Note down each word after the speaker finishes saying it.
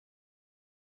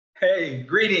Hey,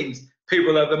 greetings,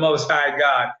 people of the Most High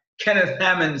God. Kenneth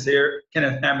Hammonds here,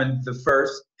 Kenneth Hammonds the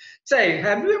first. Say,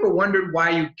 have you ever wondered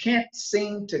why you can't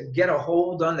seem to get a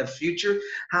hold on the future?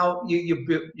 How you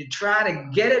try to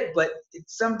get it, but it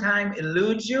sometimes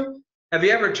eludes you? Have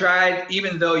you ever tried,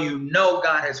 even though you know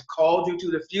God has called you to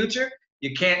the future,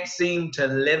 you can't seem to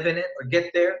live in it or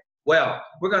get there? Well,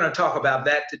 we're going to talk about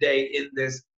that today in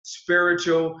this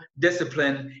spiritual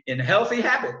discipline in healthy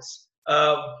habits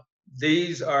of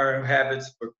these are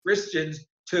habits for Christians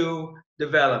to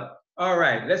develop. All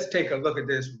right, let's take a look at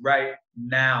this right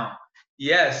now.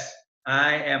 Yes,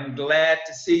 I am glad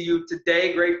to see you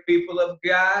today, great people of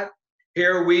God.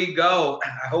 Here we go.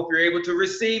 I hope you're able to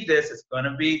receive this. It's going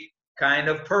to be kind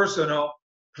of personal.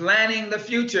 Planning the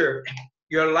future,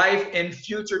 your life in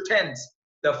future tense,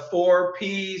 the 4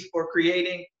 P's for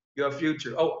creating your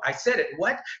future. Oh, I said it.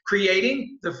 What?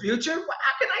 Creating the future? Well,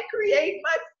 how can I create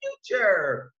my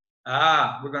future?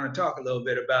 We're going to talk a little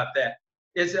bit about that.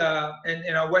 It's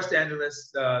in our West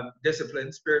Angeles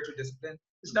discipline, spiritual discipline.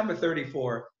 It's number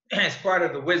 34. It's part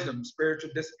of the wisdom,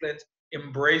 spiritual disciplines,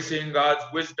 embracing God's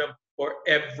wisdom for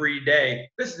every day.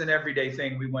 This is an everyday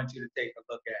thing we want you to take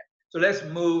a look at. So let's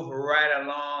move right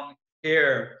along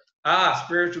here.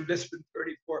 Spiritual discipline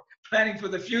 34, planning for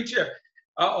the future.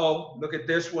 Look at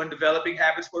this one, developing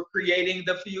habits for creating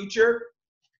the future.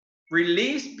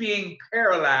 Release being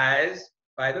paralyzed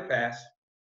by the past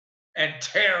and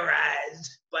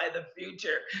terrorized by the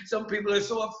future. Some people are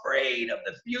so afraid of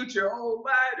the future. Oh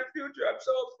my, the future, I'm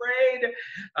so afraid.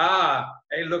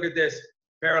 Hey, look at this.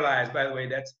 Paralyzed, by the way,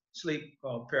 that's sleep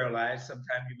called paralyzed.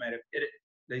 Sometimes you might have hit it.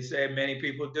 They say many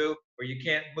people do, where you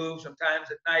can't move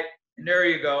sometimes at night. And there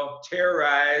you go,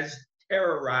 terrorized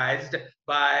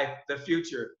by the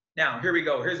future. Now, here we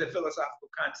go. Here's a philosophical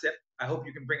concept. I hope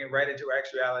you can bring it right into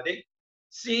actuality.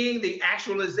 Seeing the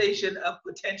actualization of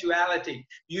potentiality.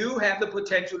 You have the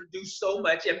potential to do so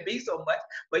much and be so much,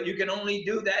 but you can only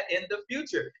do that in the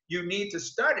future. You need to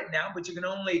start it now, but you can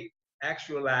only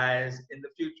actualize in the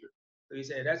future. So you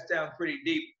say, that sounds pretty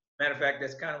deep. Matter of fact,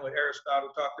 that's kind of what Aristotle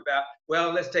talked about.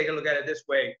 Well, let's take a look at it this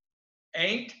way.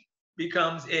 Ain't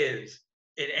becomes is.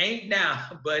 It ain't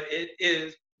now, but it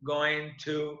is going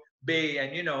to be.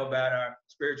 And you know about our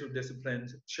spiritual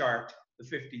disciplines chart, the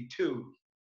 52.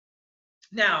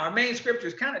 Now, our main scripture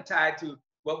is kind of tied to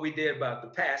what we did about the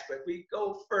past, but we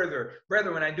go further.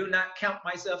 Brethren, I do not count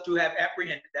myself to have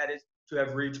apprehended, that is, to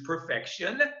have reached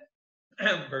perfection.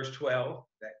 Verse 12,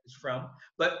 that is from.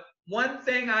 But one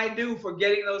thing I do,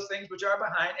 forgetting those things which are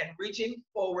behind and reaching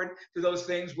forward to those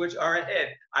things which are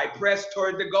ahead. I press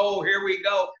toward the goal. Here we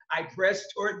go. I press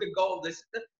toward the goal. This is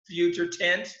the future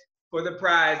tense for the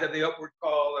prize of the upward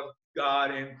call of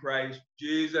God in Christ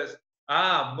Jesus.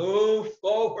 Move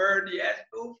forward. Yes,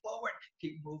 move forward.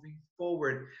 Keep moving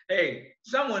forward. Hey,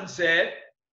 someone said,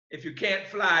 if you can't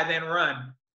fly, then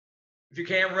run. If you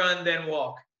can't run, then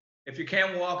walk. If you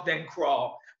can't walk, then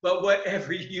crawl. But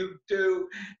whatever you do,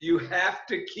 you have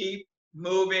to keep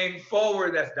moving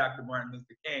forward. That's Dr. Martin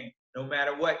Luther King. No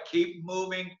matter what, keep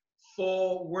moving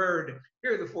forward.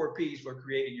 Here are the 4 P's for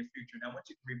creating your future. Now, I want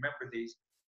you to remember these,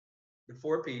 the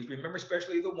 4 P's. Remember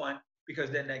especially the 1, because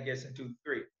then that gets into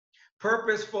 3.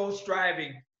 Purposeful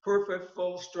striving.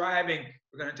 Purposeful striving.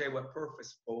 We're going to tell you what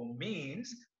purposeful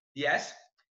means. Yes.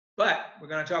 But we're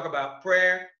going to talk about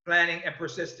prayer, planning, and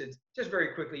persistence. Just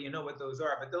very quickly, you know what those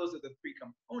are, but those are the 3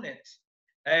 components.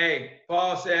 Hey,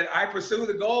 Paul said, I pursue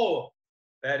the goal.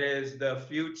 That is the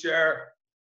future.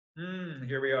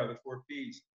 Here we are, the 4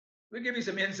 P's. We'll give you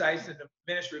some insights into the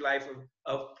ministry life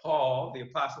of Paul, the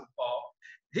Apostle Paul.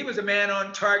 He was a man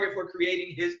on target for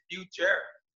creating his future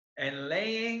and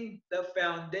laying the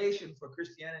foundation for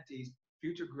Christianity's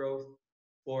future growth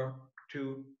for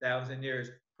 2,000 years.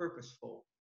 Purposeful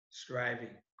striving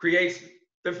creates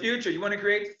the future. You want to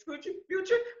create the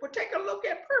future? Well, take a look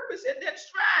at purpose and then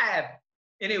strive.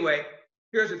 Anyway,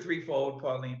 here's a 3-fold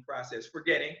Pauline process.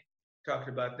 Forgetting, talked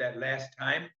about that last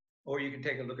time. Or you can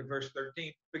take a look at verse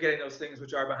 13. Forgetting those things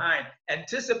which are behind.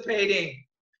 Anticipating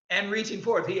and reaching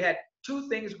forth. He had 2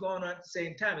 things going on at the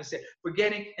same time. He said,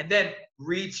 forgetting and then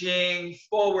reaching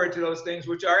forward to those things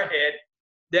which are ahead.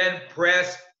 Then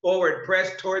press forward,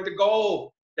 press toward the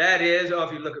goal. That is,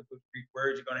 if you look at the Greek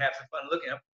words, you're going to have some fun looking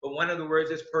at them. But one of the words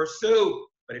is pursue.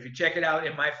 But if you check it out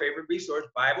in my favorite resource,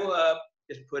 Bible Hub,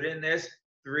 just put in this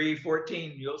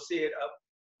 3:14. You'll see it up.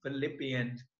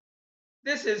 Philippians.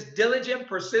 This is diligent,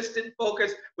 persistent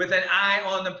focus with an eye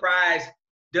on the prize.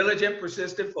 Diligent,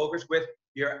 persistent focus with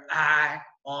your eye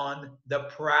on the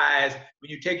prize. When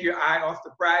you take your eye off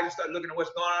the prize and start looking at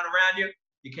what's going on around you,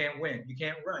 you can't win. You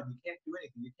can't run. You can't do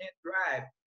anything. You can't drive.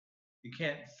 You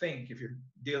can't think if you're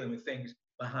dealing with things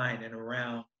behind and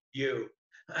around you.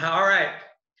 All right.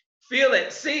 Feel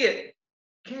it, see it.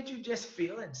 Can't you just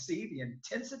feel and see the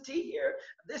intensity here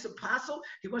of this apostle?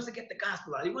 He wants to get the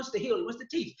gospel out. He wants to heal. He wants to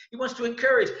teach. He wants to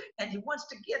encourage. And he wants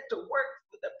to get to work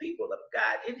with the people of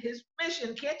God in his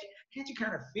mission. Can't you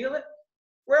kind of feel it?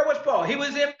 Where was Paul? He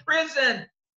was in prison.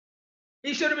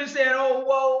 He should have been saying, oh,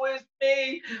 woe is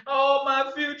me. Oh,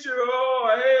 my future. Oh,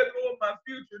 I my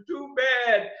future. Too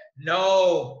bad.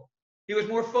 No. He was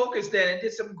more focused then and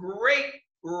did some great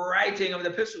writing of the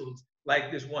epistles,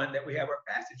 like this one that we have our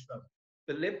passage from,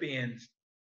 Philippians.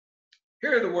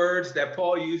 Here are the words that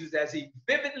Paul uses as he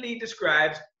vividly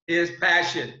describes his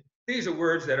passion. These are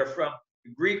words that are from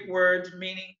the Greek words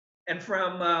meaning and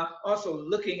from also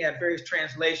looking at various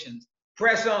translations.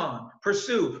 Press on,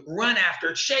 pursue, run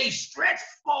after, chase, stretch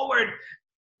forward,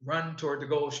 run toward the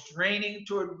goal, straining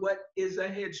toward what is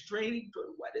ahead, straining toward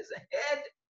what is ahead.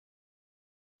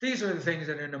 These are the things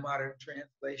that are in the modern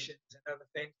translations and other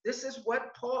things. This is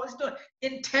what Paul is doing.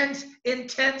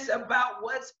 Intense about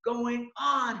what's going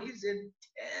on. He's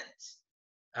intense.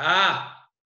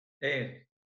 And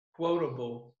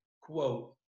quotable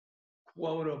quote.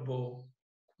 Quotable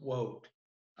quote.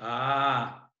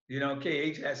 You know,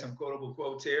 KH has some quotable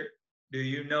quotes here. Do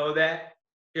you know that?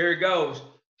 Here it goes.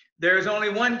 There is only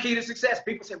one key to success.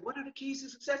 People say, what are the keys to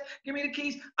success? Give me the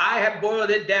keys. I have boiled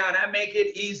it down. I make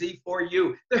it easy for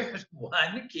you. There's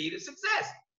one key to success.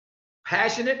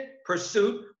 Passionate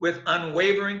pursuit with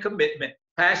unwavering commitment.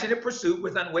 Passionate pursuit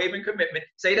with unwavering commitment.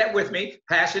 Say that with me.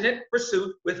 Passionate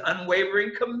pursuit with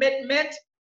unwavering commitment.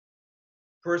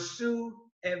 Pursue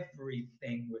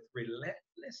everything with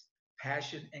relentless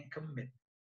passion and commitment.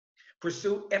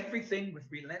 Pursue everything with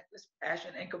relentless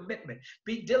passion and commitment.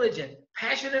 Be diligent.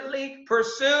 Passionately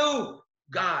pursue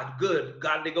God, good,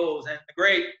 godly goals, and the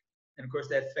great. And of course,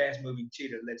 that fast-moving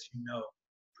cheetah lets you know.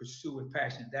 Pursue with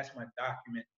passion. That's my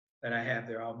document that I have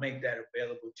there. I'll make that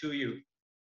available to you.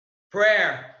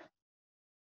 Prayer.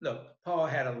 Look, Paul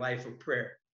had a life of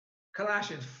prayer.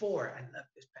 Colossians 4. I love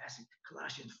this passage.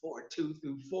 Colossians 4, 2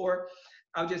 through 4.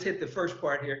 I'll just hit the first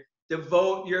part here.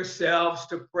 Devote yourselves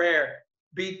to prayer.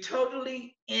 Be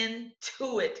totally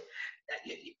into it.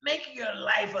 Make your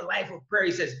life a life of prayer.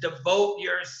 He says, devote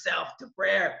yourself to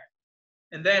prayer.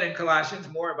 And then in Colossians,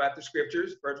 more about the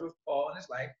scriptures. First was Paul in his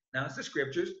life. Now it's the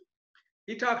scriptures.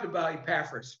 He talked about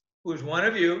Epaphras, who is one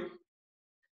of you,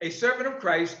 a servant of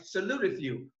Christ, saluteth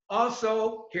you.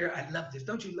 Also, here, I love this.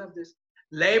 Don't you love this?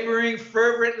 Laboring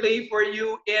fervently for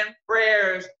you in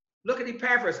prayers. Look at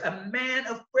Epaphras, a man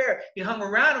of prayer. He hung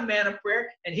around a man of prayer,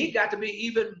 and he got to be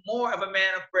even more of a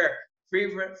man of prayer.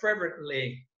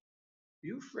 Fervently.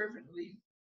 You fervently,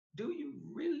 do you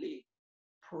really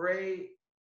pray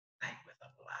like with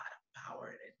a lot of power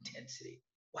and intensity?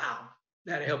 Wow,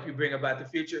 that'll help you bring about the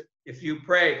future if you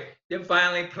pray. Then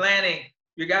finally, planning.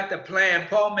 You got the plan.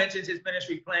 Paul mentions his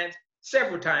ministry plans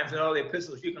several times in all the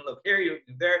epistles. You can look here, you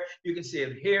can there, you can see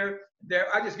it here, there.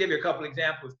 I'll just give you a couple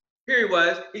examples. Here he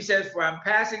was. He says, for I'm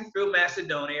passing through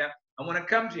Macedonia. I want to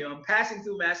come to you. I'm passing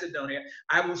through Macedonia.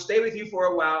 I will stay with you for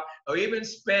a while or even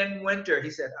spend winter. He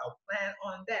said, I'll plan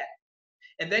on that.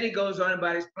 And then he goes on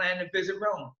about his plan to visit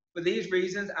Rome. For these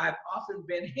reasons, I've often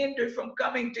been hindered from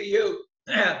coming to you.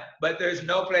 But there's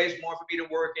no place more for me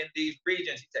to work in these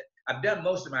regions. He said, I've done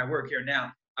most of my work here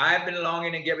now. I've been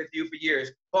longing to get with you for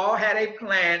years. Paul had a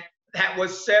plan that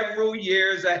was several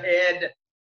years ahead.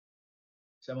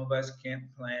 Some of us can't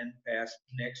plan past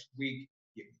next week.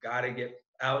 You got to get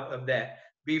out of that.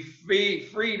 Be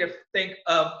free to think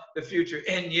of the future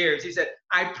in years. He said,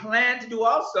 I plan to do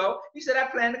also. He said, I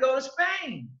plan to go to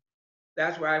Spain.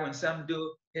 That's why when some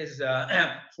do his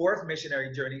fourth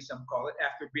missionary journey, some call it,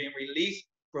 after being released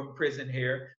from prison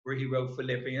here, where he wrote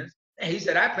Philippians, and he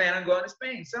said, I plan on going to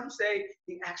Spain. Some say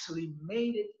he actually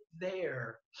made it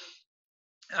there.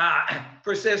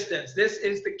 Persistence. This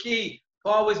is the key.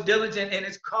 Paul was diligent in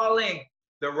his calling.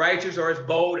 The righteous are as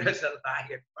bold as a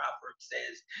lion, Proverbs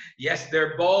says. Yes,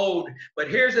 they're bold. But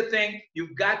here's the thing.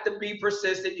 You've got to be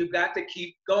persistent. You've got to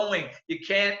keep going. You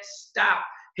can't stop.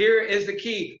 Here is the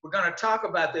key. We're going to talk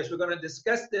about this. We're going to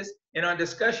discuss this in our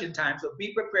discussion time. So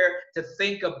be prepared to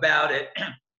think about it.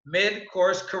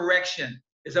 Mid-course correction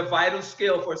is a vital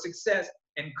skill for success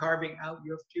in carving out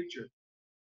your future.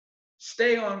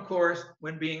 Stay on course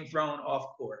when being thrown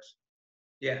off course.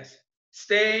 Yes.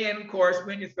 Stay in course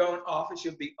when you're thrown off. It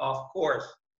should be off course.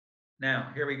 Now,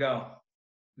 here we go.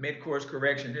 Mid-course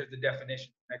correction. Here's the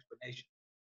definition, explanation.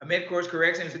 A mid-course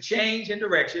correction is a change in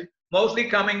direction, mostly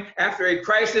coming after a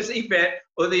crisis event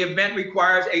or the event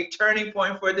requires a turning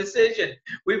point for a decision.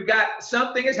 We've got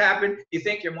something has happened. You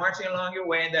think you're marching along your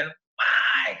way, and then,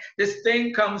 fine. This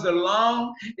thing comes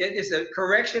along. It's a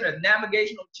correction of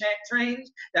navigational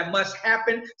trains that must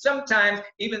happen. Sometimes,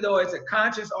 even though it's a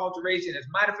conscious alteration, it's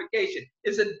modification.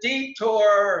 It's a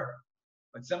detour.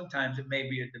 But sometimes it may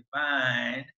be a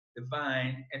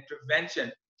divine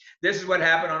intervention. This is what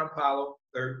happened on Apollo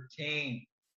 13.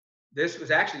 This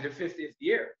was actually the 50th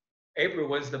year. April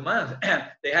was the month.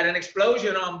 They had an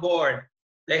explosion on board.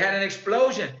 They had an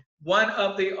explosion.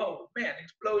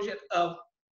 Explosion of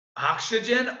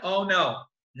oxygen. Oh no.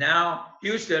 Now,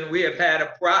 Houston, we have had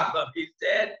a problem, he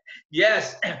said.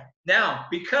 Yes. Now,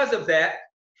 because of that,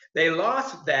 they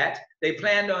lost that. They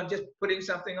planned on just putting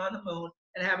something on the moon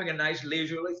and having a nice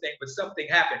leisurely thing, but something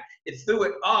happened. It threw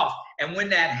it off. And when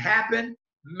that happened,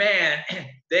 man,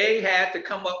 they had to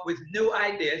come up with new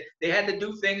ideas. They had to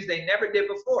do things they never did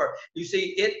before. You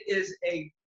see, it is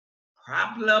a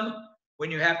problem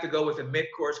when you have to go with a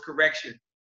mid-course correction.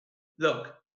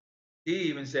 Look, he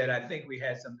even said, I think we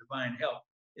had some divine help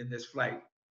in this flight.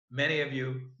 Many of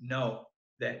you know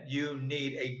that you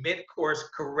need a mid-course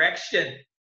correction.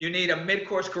 You need a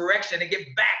mid-course correction to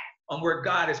get back on where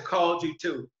God has called you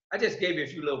to. I just gave you a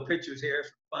few little pictures here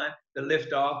for fun, the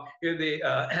lift off. Here the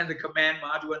command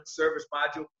module and the service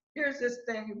module. Here's this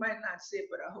thing, you might not see it,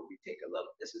 but I hope you take a look.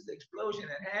 This is the explosion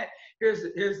it had. Here's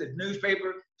the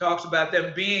newspaper, talks about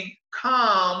them being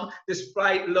calm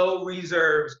despite low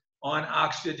reserves on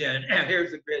oxygen. And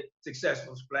here's the great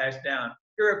successful splashdown.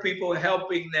 Here are people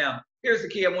helping them. Here's the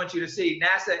key I want you to see.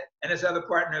 NASA and its other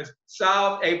partners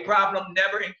solved a problem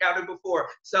never encountered before.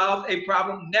 Solved a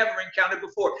problem never encountered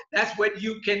before. That's what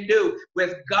you can do.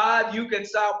 With God, you can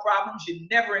solve problems you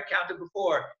never encountered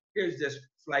before. Here's this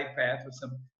flight path with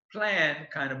some planned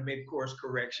kind of mid-course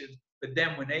corrections. But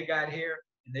then when they got here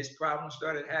and this problem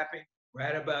started happening,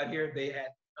 right about here, they had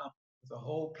to come with a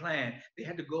whole plan. They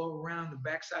had to go around the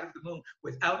backside of the moon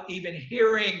without even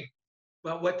hearing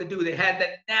about what to do. They had to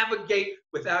navigate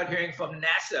without hearing from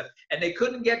NASA. And they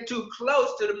couldn't get too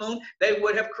close to the moon. They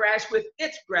would have crashed with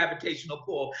its gravitational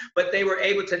pull. But they were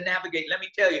able to navigate. Let me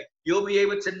tell you, you'll be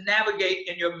able to navigate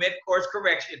in your mid-course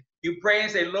correction. You pray and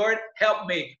say, Lord, help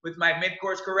me with my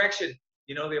mid-course correction.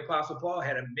 You know, the Apostle Paul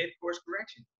had a mid-course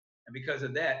correction. And because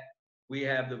of that, we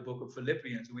have the book of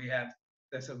Philippians. We have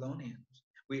Thessalonians.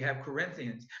 We have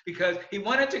Corinthians. Because he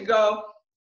wanted to go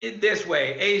in this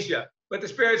way, Asia. But the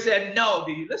Spirit said, no.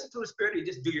 Do you listen to the Spirit or you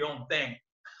just do your own thing?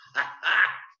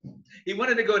 He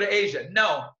wanted to go to Asia.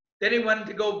 No. Then he wanted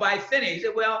to go by Bithynia. He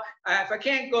said, well, if I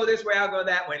can't go this way, I'll go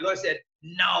that way. The Lord said,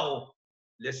 no.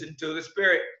 Listen to the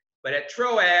Spirit. But at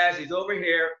Troas, he's over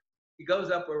here. He goes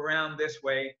up around this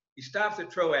way. He stops at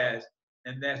Troas.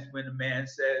 And that's when the man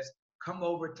says, come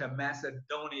over to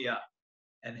Macedonia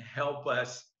and help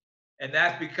us. And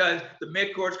that's because the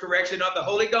mid-course correction of the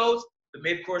Holy Ghost, the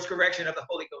mid-course correction of the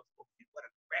Holy Ghost. What a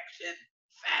correction.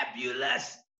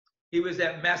 Fabulous. He was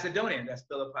at Macedonia, that's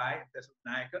Philippi,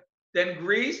 Thessalonica. Then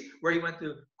Greece, where he went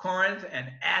to Corinth and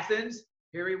Athens.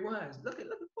 Here he was. Look at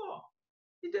Paul.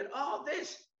 He did all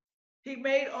this. He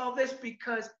made all this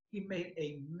because he made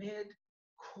a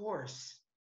mid-course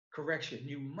correction.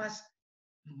 You must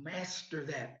master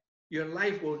that. Your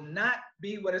life will not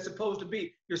be what it's supposed to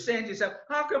be. You're saying to yourself,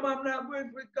 how come I'm not with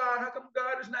God? How come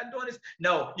God is not doing this?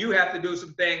 No, you have to do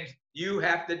some things. You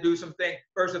have to do some things.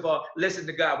 First of all, listen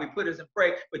to God. We put us in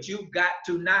pray, but you've got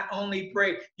to not only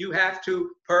pray, you have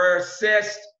to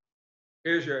persist.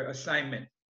 Here's your assignment,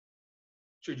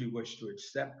 should you wish to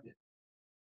accept it.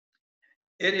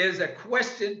 It is a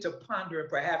question to ponder and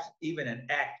perhaps even an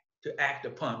act to act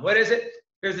upon. What is it?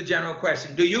 Here's the general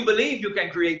question. Do you believe you can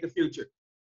create the future?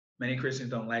 Many Christians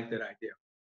don't like that idea.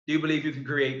 Do you believe you can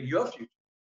create your future?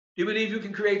 Do you believe you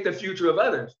can create the future of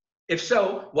others? If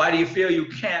so, why do you feel you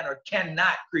can or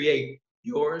cannot create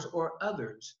yours or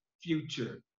others'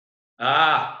 future?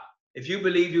 If you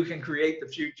believe you can create the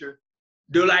future,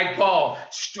 do like Paul.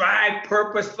 Strive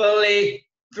purposefully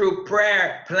through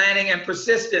prayer, planning, and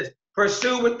persistence.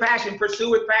 Pursue with passion. Pursue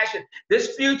with passion.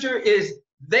 This future is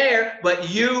there, but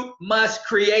you must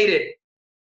create it.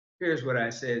 Here's what I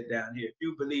said down here. If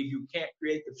you believe you can't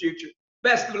create the future,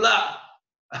 best of luck.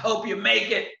 I hope you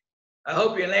make it. I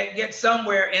hope you get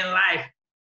somewhere in life.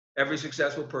 Every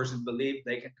successful person believes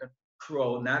they can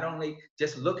control, not only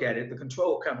just look at it, the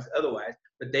control comes otherwise,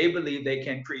 but they believe they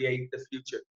can create the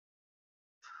future.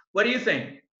 What do you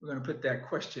think? We're going to put that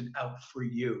question out for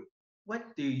you. What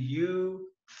do you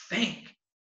think?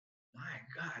 My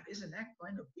God, isn't that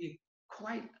going to be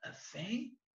quite a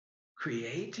thing?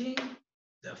 Creating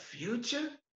the future?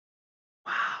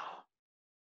 Wow.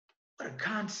 What a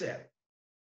concept.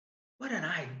 What an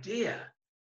idea.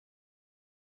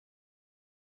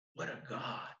 What a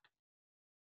God.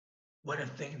 What a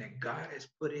thing that God has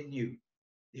put in you,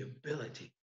 the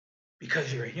ability,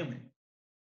 because you're a human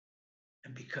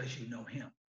and because you know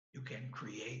him, you can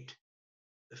create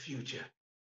the future.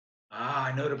 Ah,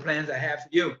 I know the plans I have for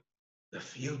you, the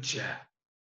future.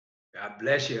 God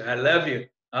bless you. I love you.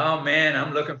 Oh man,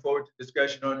 I'm looking forward to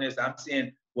discussion on this. I'm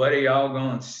seeing what are y'all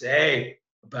going to say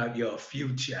about your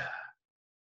future.